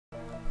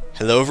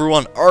Hello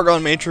everyone,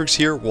 Argon Matrix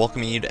here,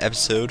 welcoming you to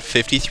episode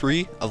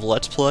 53 of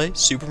Let's Play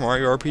Super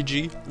Mario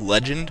RPG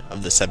Legend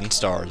of the 7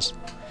 Stars.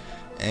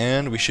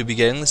 And we should be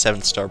getting the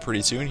 7th star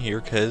pretty soon here,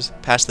 because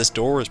past this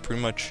door is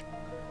pretty much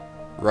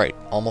right,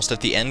 almost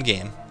at the end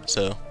game.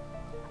 So,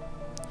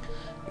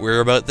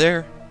 we're about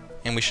there,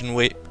 and we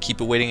shouldn't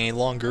keep it waiting any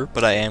longer,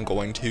 but I am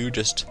going to,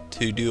 just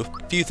to do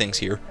a few things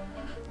here.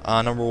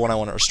 Number one, I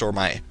want to restore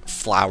my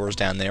flowers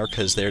down there,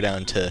 because they were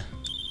down to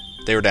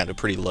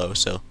pretty low,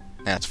 so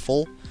that's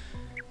full.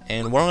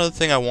 And one other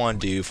thing I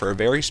want to do, for a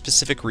very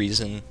specific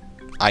reason,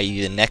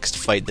 i.e. the next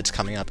fight that's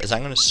coming up, is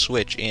I'm going to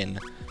switch in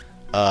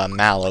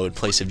Mallow in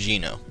place of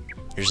Geno.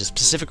 There's a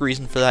specific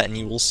reason for that, and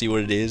you will see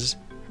what it is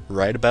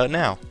right about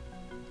now.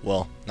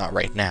 Well, not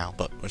right now,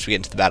 but once we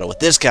get into the battle with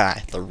this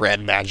guy, the Red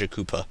Magic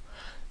Koopa.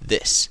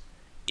 This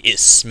is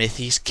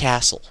Smithy's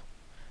castle.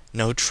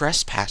 No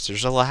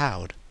trespassers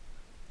allowed.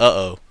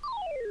 Uh-oh.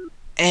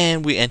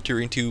 And we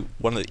enter into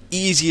one of the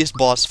easiest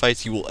boss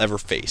fights you will ever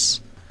face.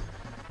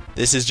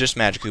 This is just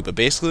Magic Koopa.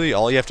 Basically,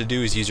 all you have to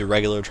do is use your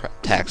regular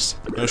attacks.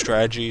 No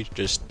strategy,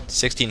 just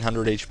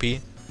 1600 HP.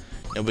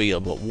 No big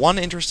deal. But one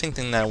interesting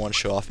thing that I want to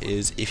show off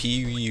is if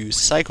you use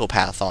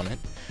Psychopath on it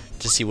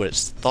to see what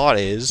its thought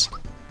is,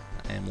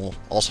 and we'll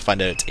also find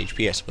out its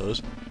HP, I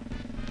suppose.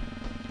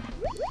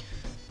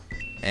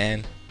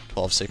 And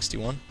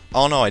 1261.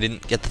 Oh no, I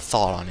didn't get the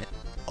thought on it.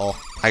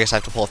 Oh, I guess I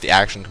have to pull off the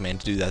action command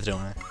to do that, don't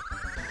I?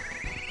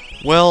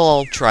 Well,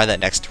 I'll try that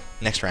next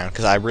round,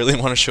 because I really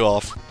want to show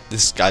off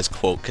this guy's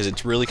quote, because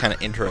it's really kind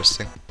of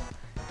interesting.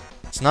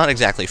 It's not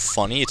exactly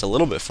funny, it's a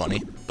little bit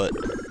funny, but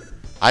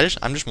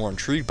I'm just more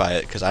intrigued by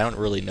it, because I don't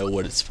really know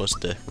what it's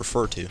supposed to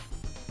refer to.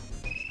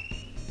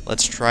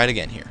 Let's try it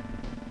again here.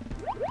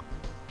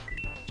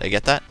 Did I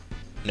get that?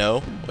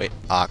 No? Wait,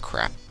 ah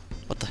crap.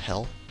 What the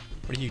hell?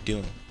 What are you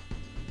doing?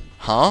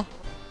 Huh?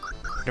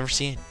 I've never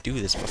seen it do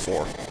this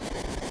before.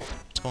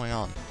 What's going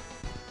on?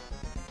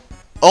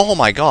 Oh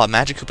my god,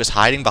 Magic Koopa's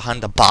hiding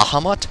behind the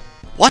Bahamut?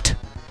 What?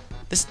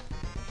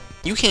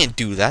 You can't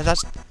do that,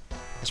 that's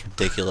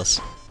ridiculous.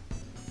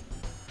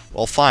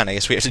 Well fine, I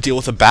guess we have to deal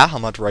with a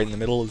Bahamut right in the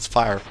middle of this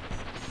fire.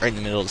 Right in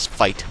the middle of this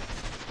fight.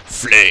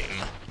 Flame!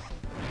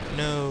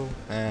 No,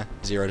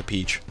 0 to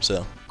Peach,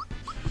 so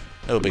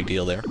no big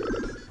deal there.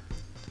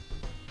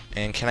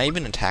 And can I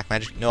even attack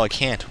magic? No, I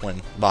can't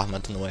when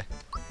Bahamut's in the way.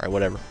 Alright,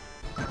 whatever.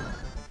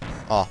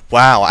 Oh,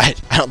 wow, I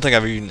don't think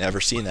I've even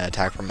ever seen that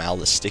attack from Mal,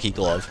 the sticky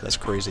glove. That's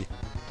crazy.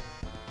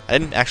 I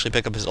didn't actually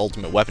pick up his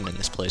ultimate weapon in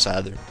this place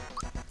either.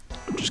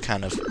 Which is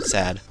kind of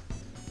sad.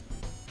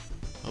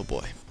 Oh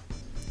boy.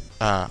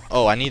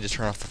 Oh, I need to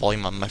turn off the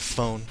volume on my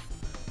phone.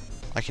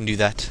 I can do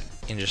that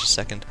in just a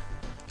second.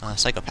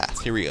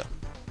 Psychopath, here we go.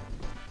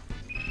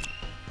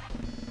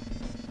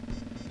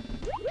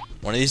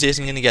 One of these days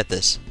I'm gonna get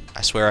this.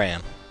 I swear I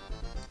am.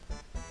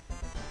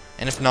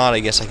 And if not, I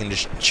guess I can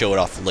just show it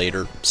off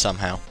later,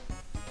 somehow.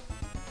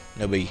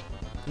 No biggie.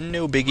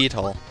 No biggie at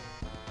all.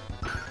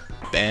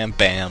 Bam,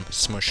 bam,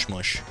 smush,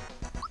 smush.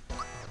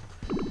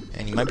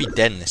 And he might be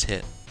dead in this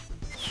hit.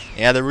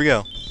 Yeah, there we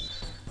go.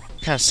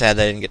 Kind of sad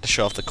that I didn't get to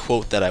show off the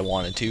quote that I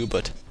wanted to,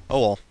 but oh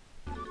well.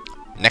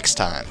 Next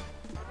time.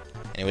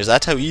 Anyways,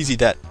 that's how easy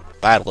that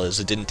battle is.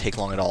 It didn't take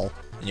long at all.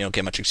 And you don't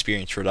get much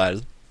experience for it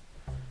either.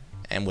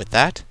 And with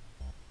that,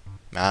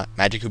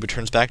 Magic Koopa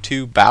turns back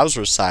to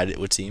Bowser's side, it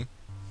would seem.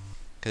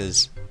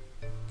 Because,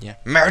 yeah.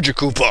 Magic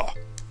Koopa!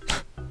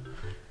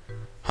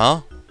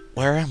 Huh?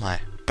 Where am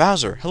I?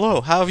 Bowser,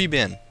 hello, how have you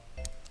been?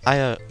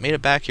 I made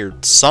it back here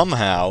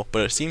somehow,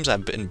 but it seems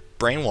I've been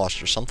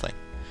brainwashed or something.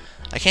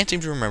 I can't seem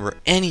to remember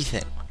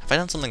anything. Have I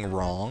done something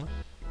wrong?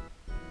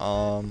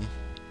 Don't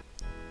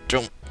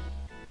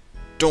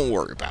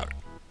worry about it.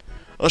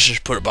 Let's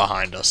just put it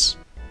behind us.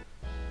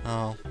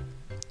 Oh,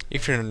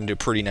 you've turned into a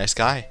pretty nice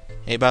guy.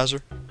 Hey,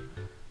 Bowser.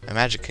 My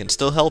magic can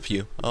still help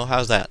you. Oh,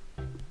 how's that?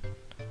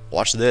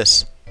 Watch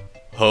this.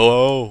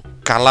 Ho,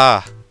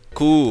 kala,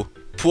 ku,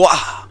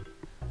 pua.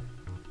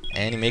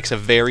 And he makes a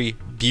very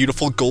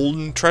beautiful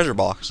golden treasure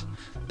box.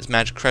 This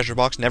magic treasure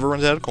box never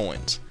runs out of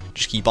coins.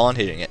 Just keep on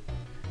hitting it.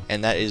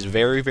 And that is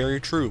very, very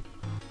true.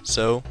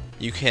 So,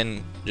 you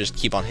can just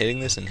keep on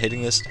hitting this, and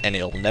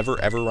it'll never,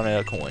 ever run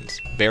out of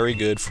coins. Very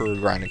good for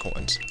grinding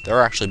coins. There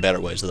are actually better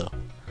ways, though.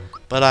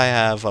 But I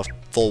have a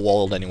full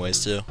world anyways,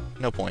 so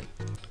no point.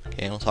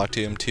 Okay, we'll talk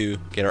to him to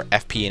get our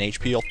FP and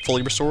HP all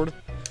fully restored.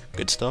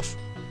 Good stuff.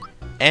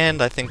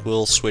 And I think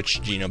we'll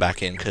switch Geno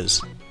back in,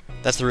 because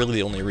that's really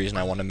the only reason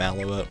I want to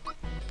Mallow out.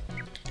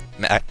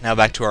 Now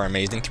back to our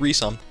amazing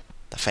threesome.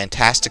 The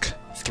Fantastic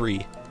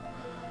Three.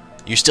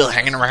 You still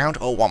hanging around?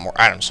 Oh, want more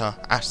items, huh?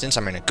 Since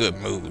I'm in a good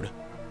mood.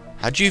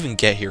 How'd you even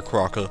get here,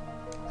 Croco?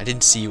 I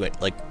didn't see you at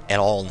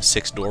all in the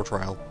 6-door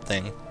trial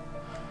thing.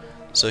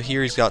 So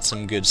here he's got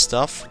some good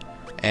stuff.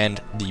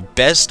 And the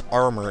best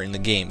armor in the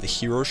game, the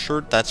hero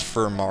shirt, that's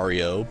for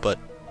Mario, but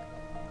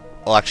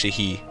well, actually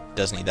he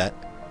does need that.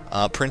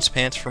 Prince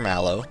Pants for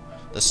Mallow,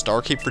 the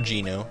Star Cape for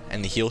Geno,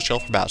 and the Heel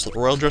Shell for Bowser. The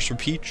Royal Dress for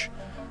Peach.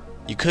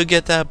 You could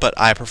get that, but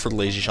I prefer the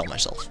Lazy Shell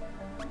myself.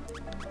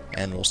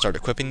 And we'll start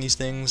equipping these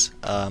things.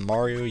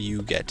 Mario,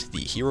 you get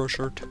the hero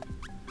shirt.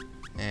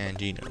 And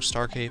Geno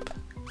Star Cape.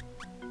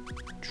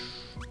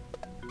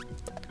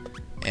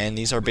 And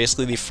these are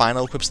basically the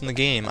final equips in the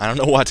game. I don't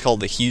know why it's called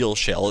the Heal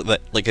Shell.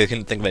 Like, I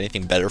couldn't think of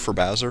anything better for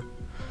Bowser.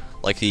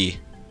 Like the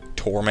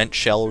Torment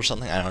Shell or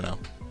something. I don't know.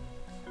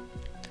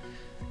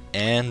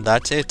 And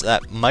that's it.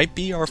 That might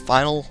be our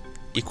final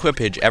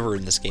equipage ever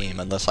in this game.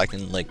 Unless I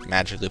can, like,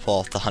 magically pull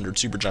off the 100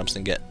 super jumps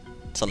and get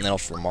something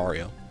else for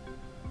Mario.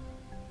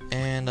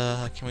 And,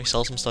 can we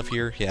sell some stuff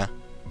here? Yeah.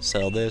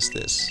 Sell this.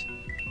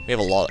 We have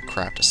a lot of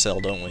crap to sell,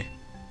 don't we?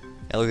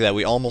 Yeah, look at that.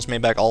 We almost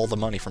made back all the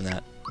money from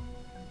that.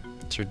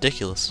 It's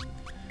ridiculous.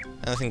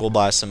 And I think we'll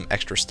buy some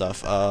extra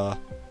stuff.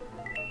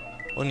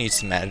 We'll need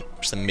some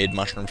mid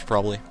mushrooms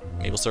probably.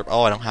 Maple syrup.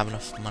 Oh, I don't have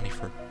enough money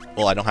for.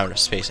 Well, I don't have enough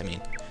space. I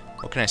mean,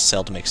 what can I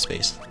sell to make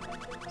space?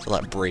 Sell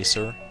that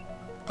bracer.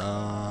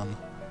 I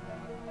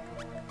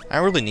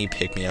don't really need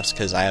pick-me-ups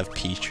because I have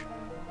Peach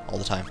all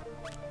the time.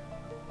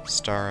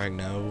 Star Egg,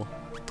 no.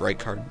 Bright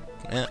card.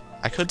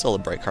 I could sell the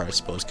bright card, I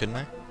suppose, couldn't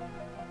I?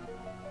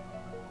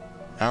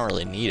 I don't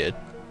really need it.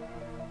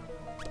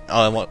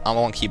 Oh, I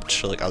want to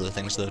keep like other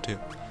things though too.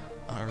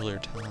 Earlier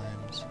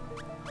times.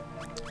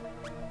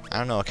 I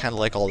don't know. I kind of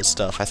like all this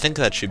stuff. I think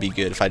that should be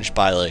good if I just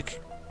buy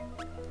like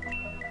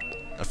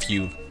a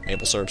few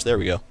maple syrups. There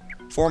we go.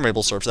 4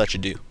 maple syrups. That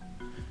should do.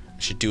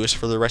 Should do us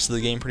for the rest of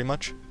the game pretty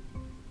much.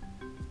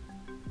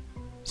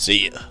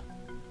 See ya.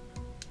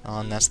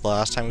 And that's the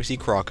last time we see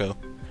Croco.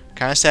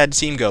 Kind of sad to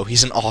see him go.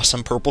 He's an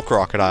awesome purple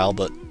crocodile,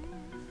 but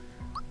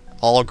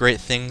all great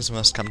things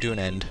must come to an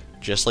end.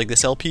 Just like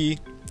this LP.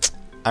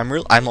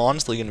 I'm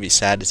honestly gonna be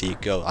sad to see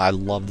it go. I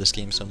love this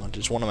game so much.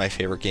 It's one of my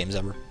favorite games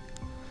ever.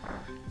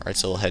 Alright,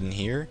 so we'll head in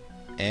here.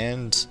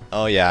 And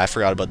oh yeah, I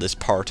forgot about this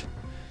part.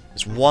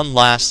 There's one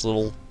last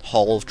little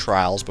hall of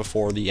trials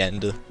before the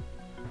end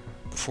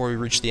before we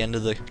reach the end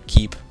of the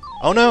keep.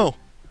 Oh no!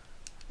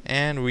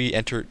 And we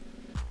enter.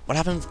 What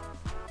happened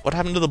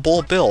to the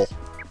Bull Bill?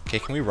 Okay,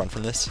 can we run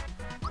from this?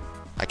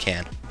 I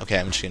can. Okay,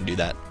 I'm just gonna do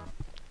that.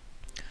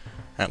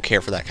 I don't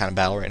care for that kind of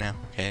battle right now.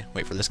 Okay,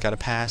 wait for this guy to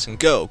pass and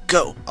go!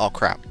 Oh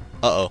crap.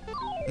 Uh-oh.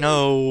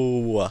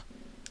 No!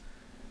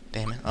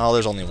 Damn it. Oh,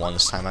 there's only one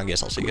this time. I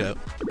guess I'll seek it out.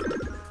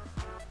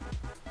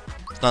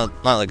 It's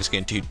not like it's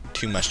getting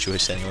too much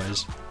choice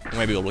anyways. We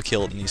might be able to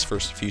kill it in these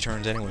first few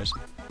turns anyways.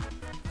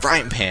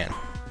 Frying pan!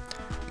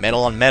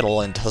 Metal on metal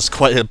and does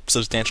quite a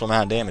substantial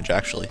amount of damage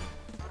actually.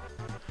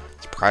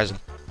 Surprising.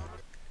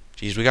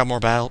 Jeez, we got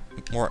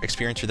more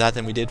experience for that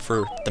than we did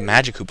for the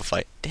Magic Koopa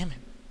fight. Damn it.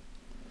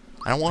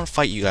 I don't want to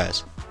fight you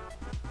guys.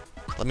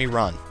 Let me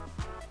run.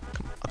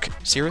 Okay,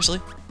 seriously?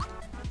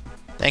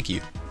 Thank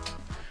you.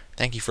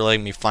 Thank you for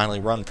letting me finally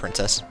run,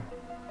 princess.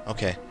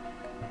 Okay.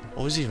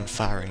 What was even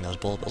firing those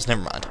bullet bills?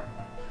 Never mind.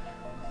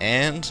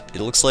 And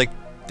it looks like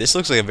this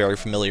looks like a very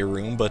familiar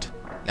room, but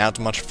now it's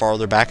much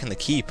farther back in the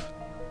keep.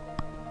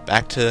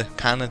 Back to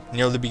kind of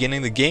near the beginning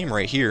of the game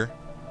right here.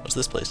 What's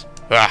this place?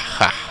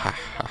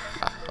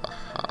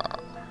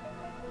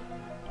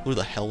 Who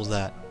the hell was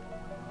that?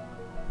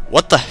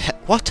 What the heck?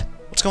 What?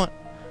 What's going on?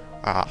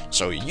 Ah,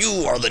 so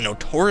you are the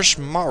notorious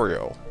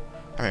Mario.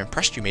 I'm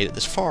impressed you made it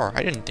this far.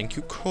 I didn't think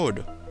you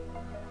could.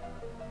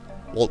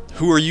 Well,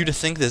 who are you to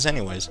think this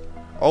anyways?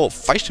 Oh,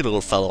 feisty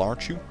little fellow,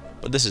 aren't you?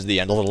 But this is the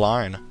end of the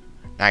line.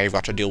 Now you've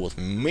got to deal with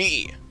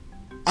me.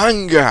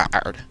 On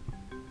guard.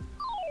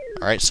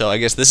 Alright, so I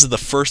guess this is the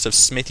first of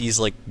Smithy's,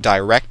 like,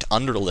 direct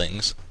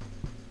underlings.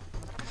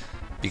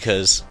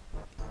 Because,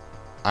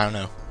 I don't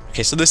know.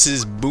 Okay, so this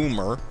is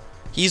Boomer.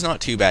 He's not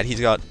too bad. He's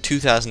got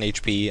 2,000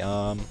 HP.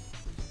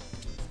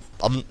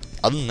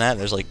 Other than that,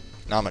 there's like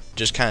not much.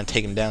 Just kind of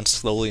take him down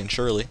slowly and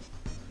surely.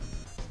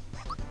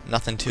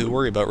 Nothing to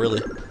worry about,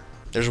 really.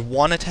 There's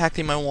one attack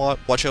they might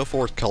watch out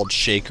for called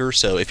Shaker.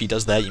 So if he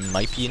does that, you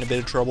might be in a bit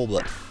of trouble,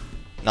 but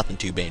nothing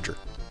too major.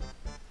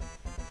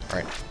 All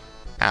right.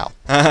 Ow.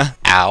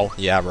 Ow.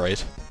 Yeah,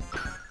 right.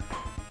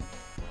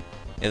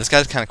 Yeah, this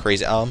guy's kind of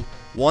crazy.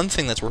 One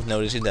thing that's worth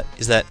noticing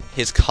is that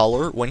his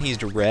color when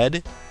he's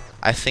red.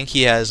 I think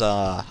he has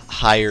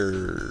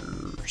higher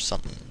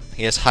something.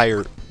 He has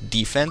higher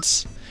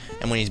defense,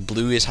 and when he's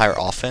blue, he has higher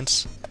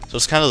offense. So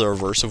it's kind of the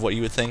reverse of what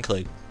you would think.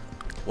 Like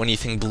when you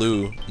think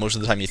blue, most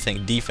of the time you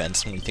think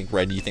defense. When you think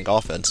red, you think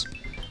offense.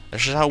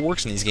 That's just how it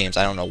works in these games.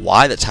 I don't know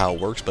why that's how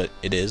it works, but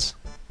it is.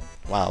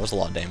 Wow, that was a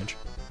lot of damage.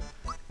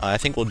 I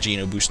think we'll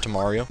Geno boost to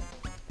Mario,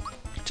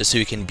 just so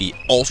he can be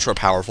ultra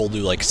powerful,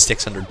 do like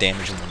 600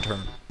 damage in one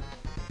turn.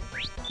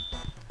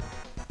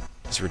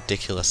 It's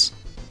ridiculous.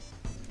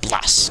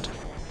 Blast!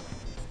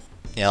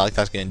 Yeah, like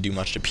that's gonna do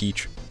much to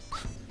Peach.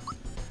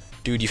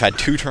 Dude, you've had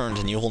 2 turns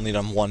and you only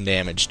done 1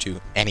 damage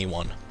to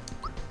anyone.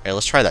 Alright,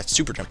 let's try that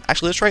super jump.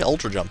 Actually, let's try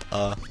ultra jump.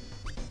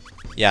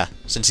 Yeah,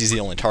 since he's the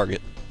only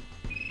target.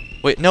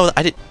 Wait, no,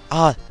 I did.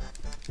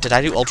 Did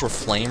I do ultra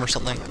flame or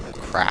something?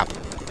 Crap.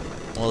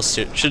 Well, this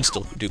should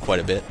still do quite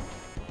a bit.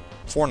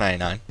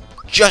 499.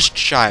 Just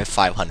shy of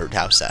 500.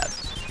 How sad.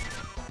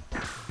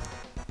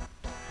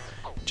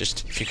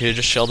 Just if you could have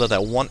just shelled out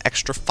that one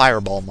extra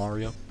fireball,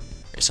 Mario.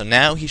 Okay, so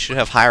now he should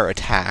have higher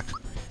attack,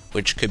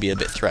 which could be a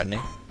bit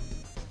threatening.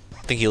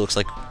 I think he looks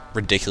like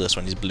ridiculous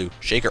when he's blue.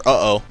 Shaker.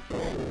 Uh-oh.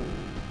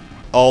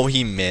 Oh,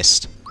 he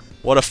missed.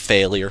 What a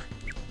failure.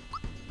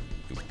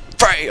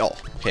 Fail!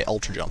 Okay,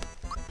 ultra jump.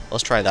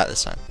 Let's try that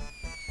this time.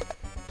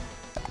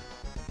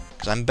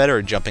 Because I'm better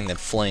at jumping than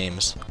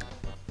flames.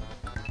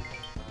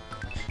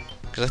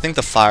 Because I think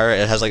the fire,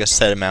 it has like a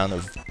set amount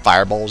of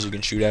fireballs you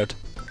can shoot out.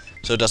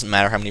 So it doesn't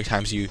matter how many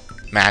times you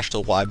mash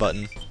the Y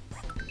button.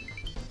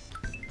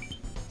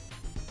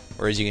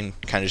 Whereas you can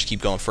kind of just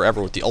keep going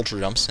forever with the ultra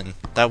jumps, and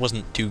that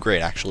wasn't too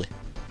great actually.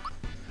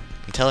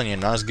 I'm telling you, I'm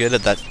not as good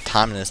at that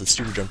timing as the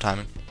super jump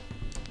timing.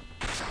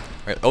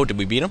 Right, oh, did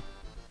we beat him?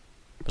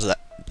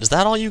 Is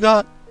that all you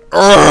got?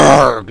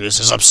 Urgh, this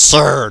is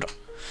absurd.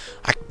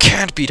 I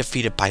can't be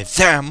defeated by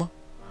them.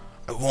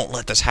 I won't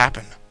let this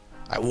happen.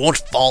 I won't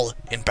fall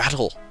in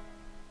battle.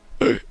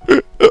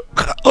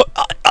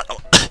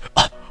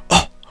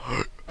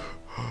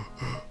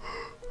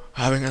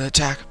 Having an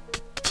attack.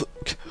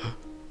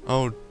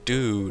 Oh,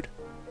 dude.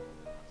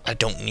 I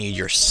don't need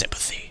your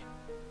sympathy.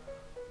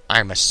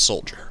 I'm a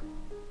soldier.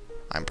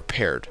 I'm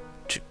prepared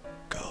to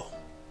go.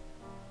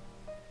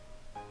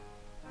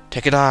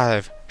 Take a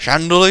dive.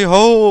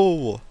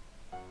 Chandelier-ho!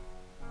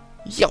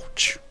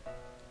 Youch.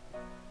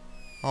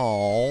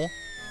 Aww.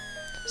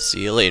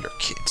 See you later,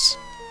 kids.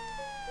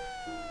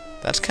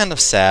 That's kind of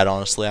sad,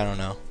 honestly. I don't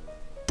know.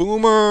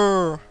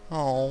 Boomer!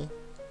 Oh,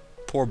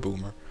 poor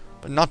Boomer.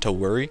 But not to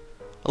worry.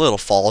 A little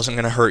fall isn't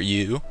gonna hurt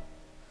you.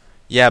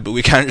 Yeah, but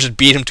we kind of just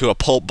beat him to a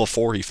pulp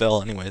before he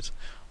fell anyways.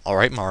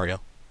 Alright,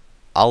 Mario.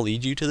 I'll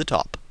lead you to the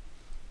top.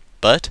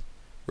 But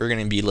we're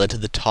gonna be led to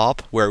the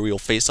top where we will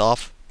face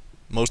off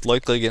most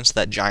likely against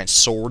that giant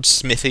sword,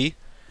 Smithy,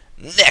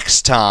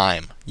 next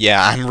time.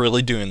 Yeah, I'm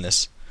really doing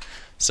this.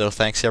 So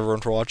thanks everyone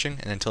for watching,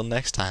 and until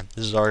next time,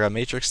 this is Argon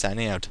Matrix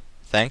signing out.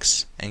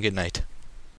 Thanks, and good night.